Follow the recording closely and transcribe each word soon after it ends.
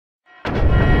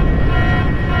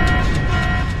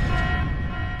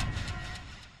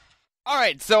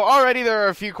Alright, so already there are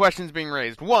a few questions being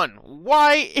raised. 1,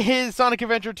 why is Sonic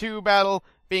Adventure 2 Battle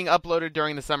being uploaded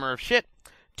during the summer of shit?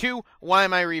 2, why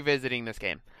am I revisiting this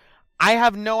game? I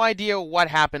have no idea what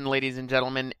happened, ladies and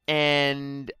gentlemen,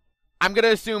 and I'm gonna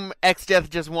assume Exdeath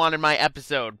just wanted my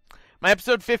episode. My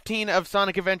episode 15 of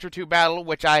Sonic Adventure 2 Battle,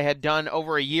 which I had done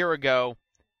over a year ago,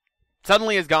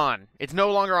 suddenly is gone. It's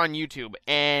no longer on YouTube,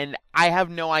 and I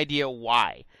have no idea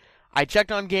why. I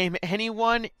checked on Game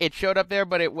Anyone, it showed up there,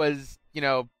 but it was,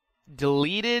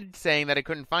 deleted, saying that I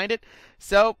couldn't find it.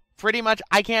 So, pretty much,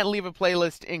 I can't leave a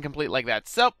playlist incomplete like that.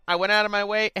 So, I went out of my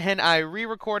way, and I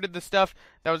re-recorded the stuff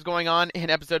that was going on in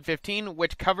episode 15,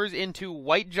 which covers into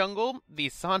White Jungle, the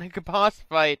Sonic boss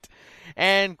fight,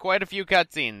 and quite a few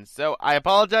cutscenes. So, I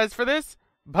apologize for this,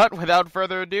 but without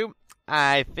further ado,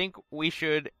 I think we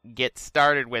should get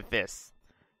started with this.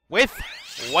 With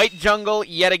White Jungle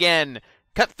yet again.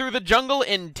 Cut through the jungle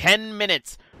in 10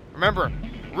 minutes. Remember,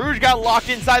 Rouge got locked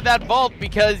inside that vault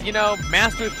because,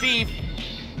 Master Thief,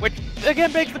 which,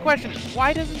 again, begs the question,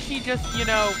 why doesn't she just,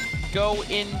 go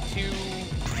into,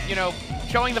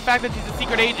 showing the fact that she's a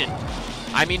secret agent?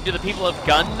 I mean, do the people of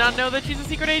G.U.N not know that she's a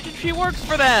secret agent? She works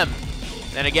for them.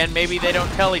 Then again, maybe they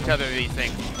don't tell each other these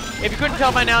things. If you couldn't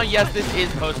tell by now, yes, this is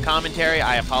post-commentary.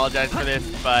 I apologize for this,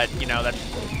 but,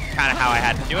 that's kind of how I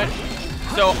had to do it.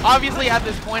 So, obviously, at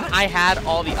this point, I had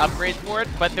all the upgrades for it,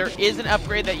 but there is an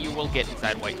upgrade that you will get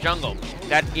inside White Jungle.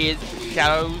 That is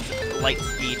Shadow's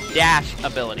Lightspeed Dash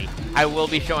ability. I will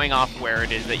be showing off where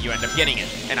it is that you end up getting it,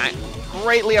 and I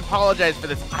greatly apologize for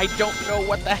this. I don't know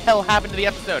what the hell happened to the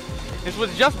episode. This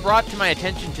was just brought to my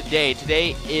attention today.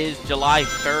 Today is July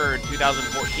 3rd,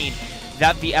 2014,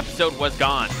 that the episode was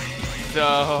gone.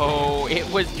 So, it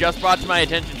was just brought to my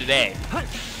attention today.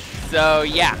 So,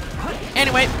 yeah.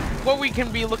 Anyway, what we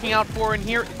can be looking out for in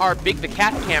here are Big the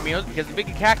Cat cameos, because the Big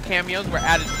the Cat cameos were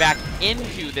added back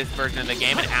into this version of the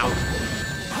game and out.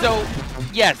 So,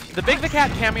 yes, the Big the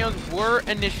Cat cameos were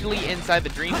initially inside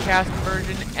the Dreamcast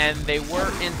version, and they were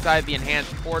inside the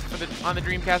enhanced port on the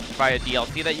Dreamcast via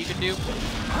DLC that you could do.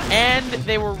 And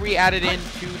they were re-added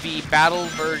into the Battle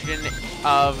version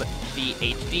of the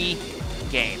HD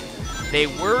game. They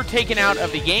were taken out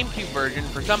of the GameCube version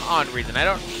for some odd reason.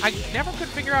 I never could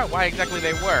figure out why exactly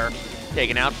they were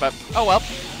taken out, but oh well.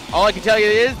 All I can tell you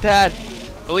is that,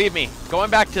 believe me, going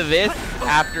back to this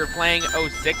after playing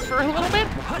 06 for a little bit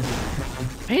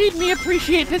made me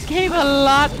appreciate this game a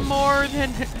lot more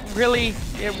than really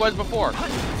it was before.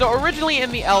 So originally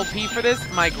in the LP for this,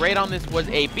 my grade on this was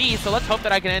a B, so let's hope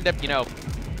that I can end up,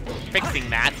 fixing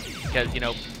that, because,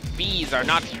 Bs are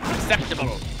not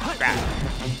acceptable. Crap.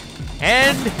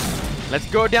 And let's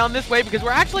go down this way because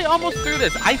we're actually almost through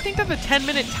this. I think that the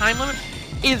 10-minute time limit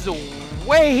is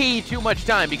way too much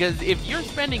time, because if you're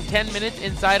spending 10 minutes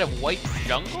inside of White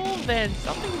Jungle, then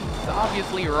something's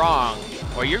obviously wrong,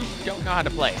 or you don't know how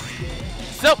to play.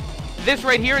 So, this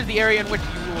right here is the area in which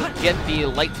you will get the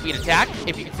Lightspeed attack.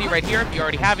 If you can see right here, if you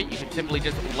already have it, you can simply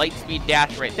just Lightspeed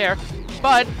dash right there.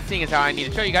 But, seeing as how I need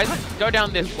to show you guys, go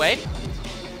down this way,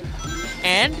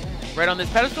 and right on this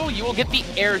pedestal, you will get the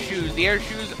air shoes. The air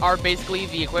shoes are basically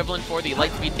the equivalent for the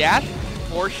Lightspeed Dash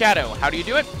for Shadow. How do you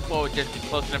do it? Well, just be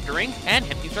close enough to rings and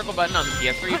hit the circle button on the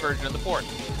PS3 version of the port.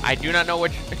 I do not know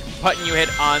which button you hit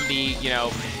on the,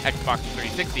 Xbox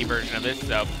 360 version of this,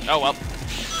 so, oh well.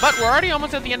 But we're already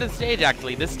almost at the end of the stage,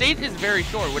 actually. The stage is very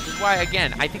short, which is why,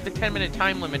 again, I think the 10-minute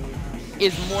time limit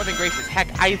is more than gracious. Heck,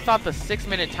 I thought the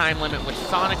 6-minute time limit with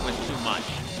Sonic was too much.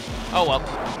 Oh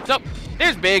well. So,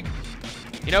 there's Big.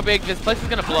 Big, this place is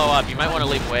gonna blow up. You might want to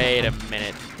leave. Wait a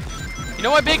minute. You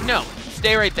know what, Big? No.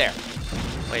 Stay right there.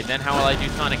 Wait, then how will I do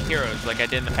Sonic Heroes like I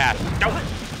did in the past? Nope.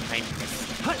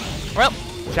 Well,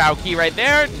 Chow Key right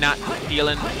there. Not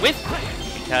dealing with,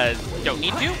 because don't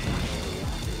need to.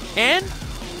 And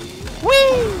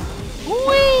whee!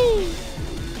 Whee!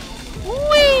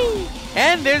 Whee!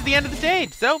 And there's the end of the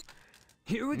stage. So,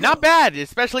 not bad,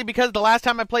 especially because the last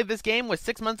time I played this game was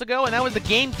 6 months ago, and that was the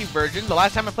GameCube version. The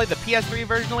last time I played the PS3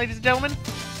 version, ladies and gentlemen,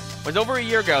 was over a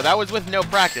year ago. That was with no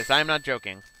practice. I am not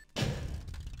joking.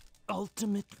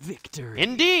 Ultimate victory.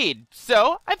 Indeed.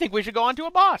 So, I think we should go on to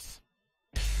a boss.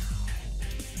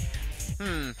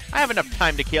 I have enough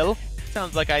time to kill.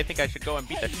 Sounds like I think I should go and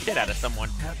beat the shit out of someone.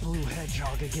 That blue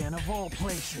hedgehog again, of all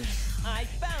places. I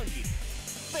found you,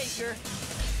 Faker.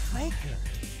 Faker?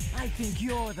 I think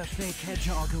you're the fake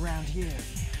hedgehog around here.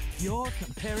 You're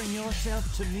comparing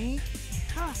yourself to me?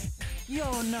 Huh?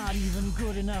 You're not even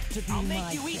good enough to be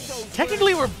my fake.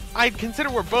 Technically, I'd consider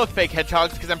we're both fake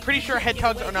hedgehogs, because I'm pretty sure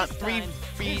hedgehogs are not 3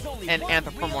 feet and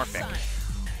anthropomorphic.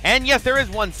 And yes, there is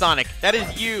one Sonic. That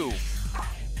is you.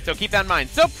 So keep that in mind.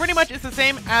 So pretty much it's the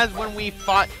same as when we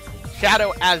fought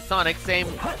Shadow as Sonic, same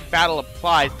battle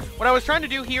applies. What I was trying to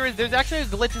do here is there's actually a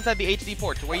glitch inside the HD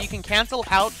port to where you can cancel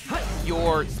out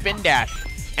your spin dash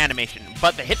animation,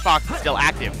 but the hitbox is still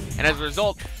active. And as a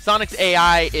result, Sonic's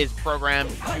AI is programmed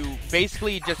to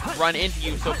basically just run into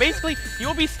you. So basically, you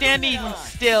will be standing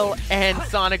still and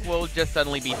Sonic will just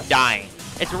suddenly be dying.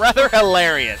 It's rather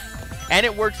hilarious. And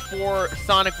it works for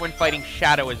Sonic when fighting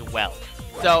Shadow as well.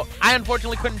 So I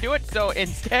unfortunately couldn't do it, so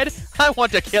instead, I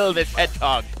want to kill this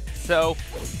hedgehog. So,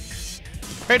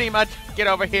 pretty much get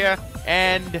over here,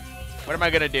 and what am I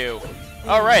gonna do?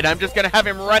 Alright, I'm just gonna have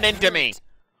him run into me.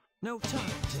 No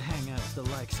time to hang out with the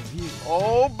likes of you.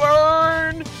 Oh,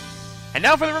 burn! And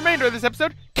now for the remainder of this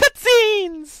episode,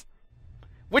 cutscenes!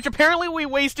 Which apparently we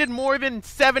wasted more than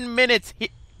 7 minutes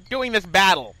doing this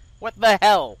battle. What the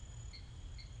hell?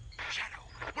 Shadow,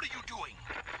 what are you doing?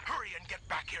 Hurry and get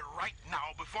back here right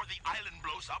now before the island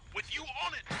blows up with you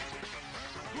on it!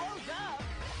 Blows up?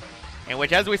 In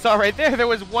which, as we saw right there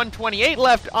was 1:28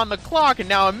 left on the clock, and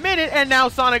now a minute, and now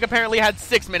Sonic apparently had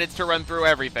 6 minutes to run through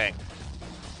everything.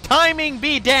 Timing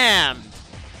be damned!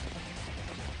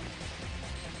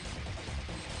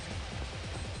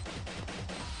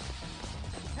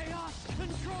 Chaos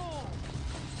control!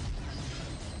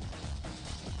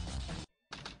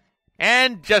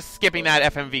 And just skipping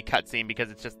that FMV cutscene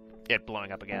because it's just it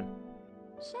blowing up again.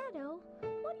 Shadow,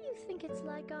 what do you think it's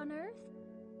like on Earth?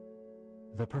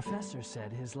 The professor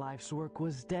said his life's work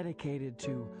was dedicated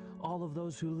to all of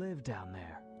those who live down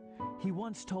there. He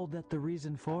once told that the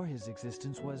reason for his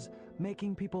existence was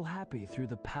making people happy through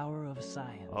the power of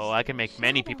science. Oh, I can make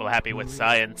many people happy with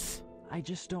science. I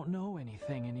just don't know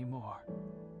anything anymore.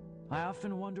 I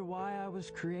often wonder why I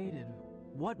was created,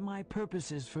 what my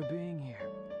purpose is for being here.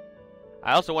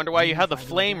 I also wonder why you have the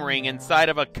flame ring inside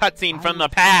of a cutscene I from the will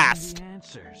find past. the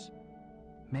answers.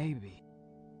 Maybe.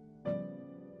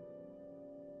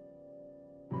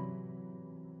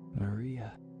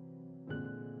 Maria.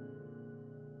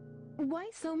 Why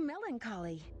so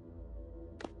melancholy?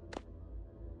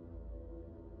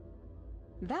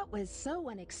 That was so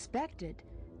unexpected,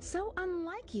 so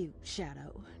unlike you,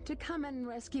 Shadow, to come and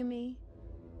rescue me.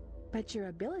 But your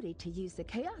ability to use the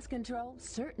chaos control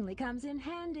certainly comes in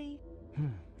handy.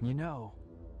 You know,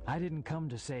 I didn't come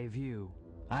to save you.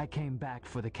 I came back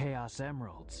for the Chaos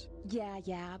Emeralds.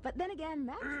 Yeah, but then again,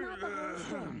 that's not the whole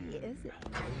story, is it?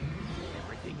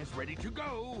 Everything is ready to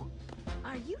go!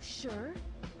 Are you sure?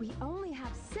 We only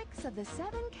have 6 of the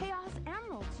 7 Chaos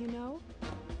Emeralds, you know.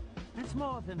 That's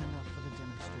more than enough for the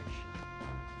demonstration.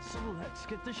 So let's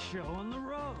get the show on the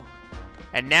road.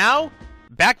 And now,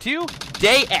 back to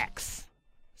Day X.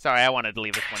 Sorry, I wanted to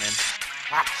leave this one in.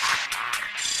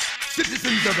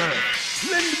 Citizens of Earth,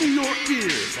 lend me your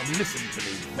ears and listen to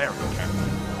me very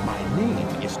carefully. My name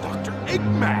is Dr.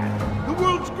 Eggman, the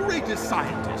world's greatest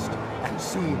scientist, and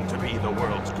soon to be the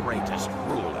world's greatest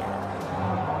ruler.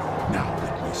 Now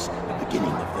witness the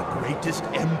beginning of the greatest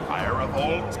empire of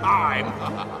all time.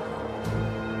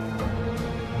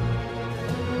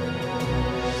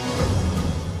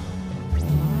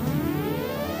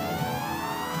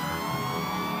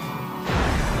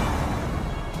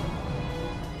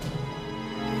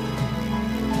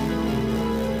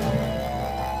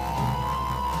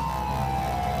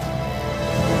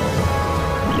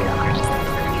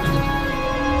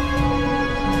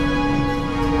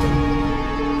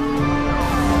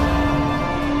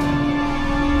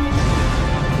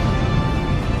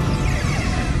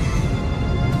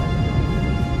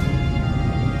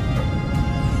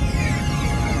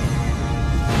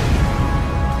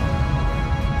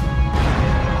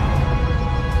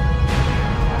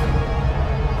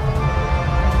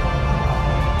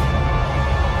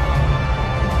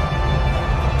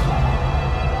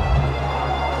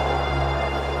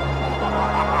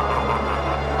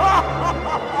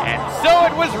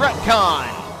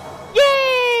 Retcon!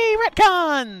 Yay!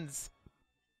 Retcons!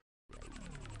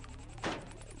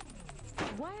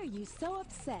 Why are you so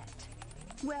upset?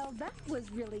 Well, that was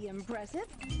really impressive.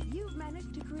 You've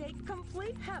managed to create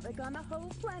complete havoc on the whole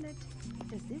planet.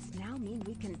 Does this now mean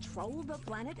we control the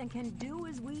planet and can do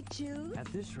as we choose?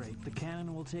 At this rate, the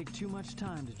cannon will take too much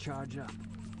time to charge up.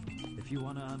 If you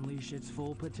want to unleash its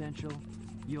full potential,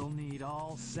 you'll need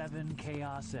all 7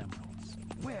 Chaos Emeralds.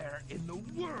 Where in the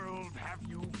world have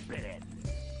you been?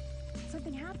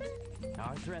 Something happened?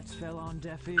 Our threats fell on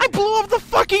deaf ears. I blew up the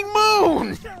fucking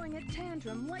moon! Throwing a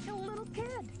tantrum like a little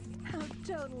kid. How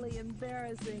totally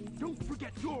embarrassing. Don't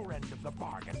forget your end of the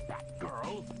bargain,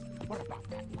 Batgirl. What about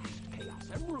that last Chaos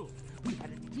Emerald? We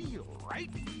had a deal, right?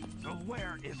 So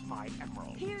where is my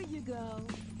emerald? Here you go.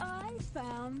 I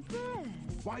found this.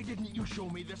 Why didn't you show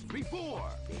me this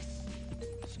before? This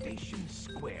Station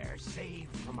Square,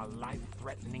 saved from a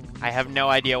life-threatening... I have no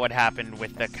idea what happened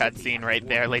with the cutscene right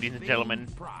there, ladies and gentlemen.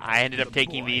 I ended up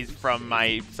taking these from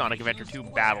my Sonic Adventure 2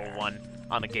 Battle one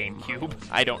on the GameCube.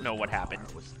 I don't know what happened.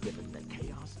 Was given the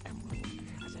Chaos Emerald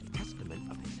as a testament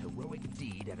of his heroic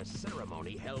deed at a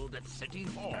ceremony held at City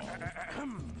Hall.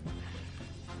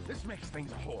 This makes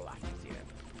things a whole lot easier.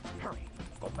 Hurry,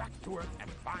 go back to Earth and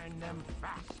find them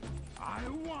fast. I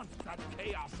want that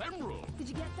Chaos Emerald. Did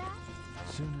you get that?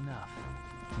 Soon enough,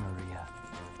 Maria.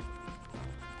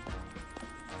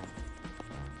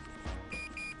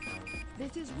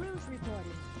 This is Rouge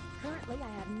reporting. Currently, I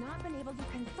have not been able to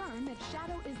confirm if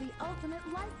Shadow is the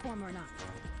ultimate life form or not.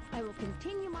 I will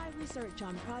continue my research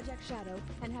on Project Shadow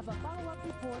and have a follow-up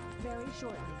report very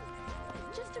shortly.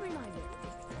 Just a reminder,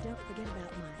 don't forget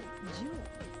about my jewel.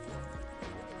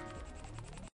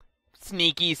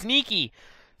 Sneaky, sneaky.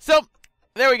 So,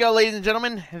 there we go, ladies and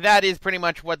gentlemen. That is pretty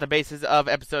much what the basis of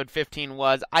episode 15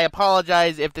 was. I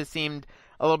apologize if this seemed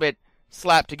a little bit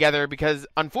slapped together, because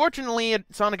unfortunately,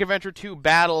 Sonic Adventure 2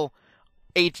 Battle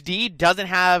HD doesn't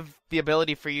have the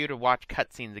ability for you to watch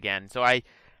cutscenes again. So I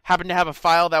happen to have a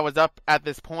file that was up at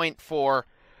this point for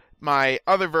my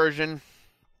other version.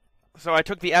 So I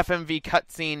took the FMV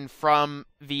cutscene from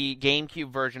the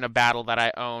GameCube version of Battle that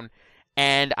I own,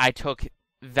 and I took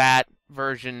that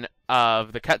version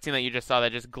of the cutscene that you just saw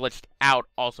that just glitched out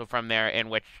also from there, in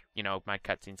which, you know, my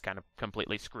cutscene's kind of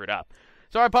completely screwed up.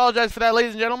 So I apologize for that,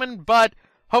 ladies and gentlemen, but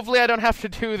hopefully I don't have to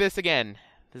do this again.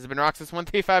 This has been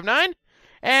Roxas1359,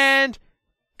 and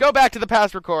go back to the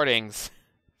past recordings.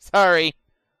 Sorry.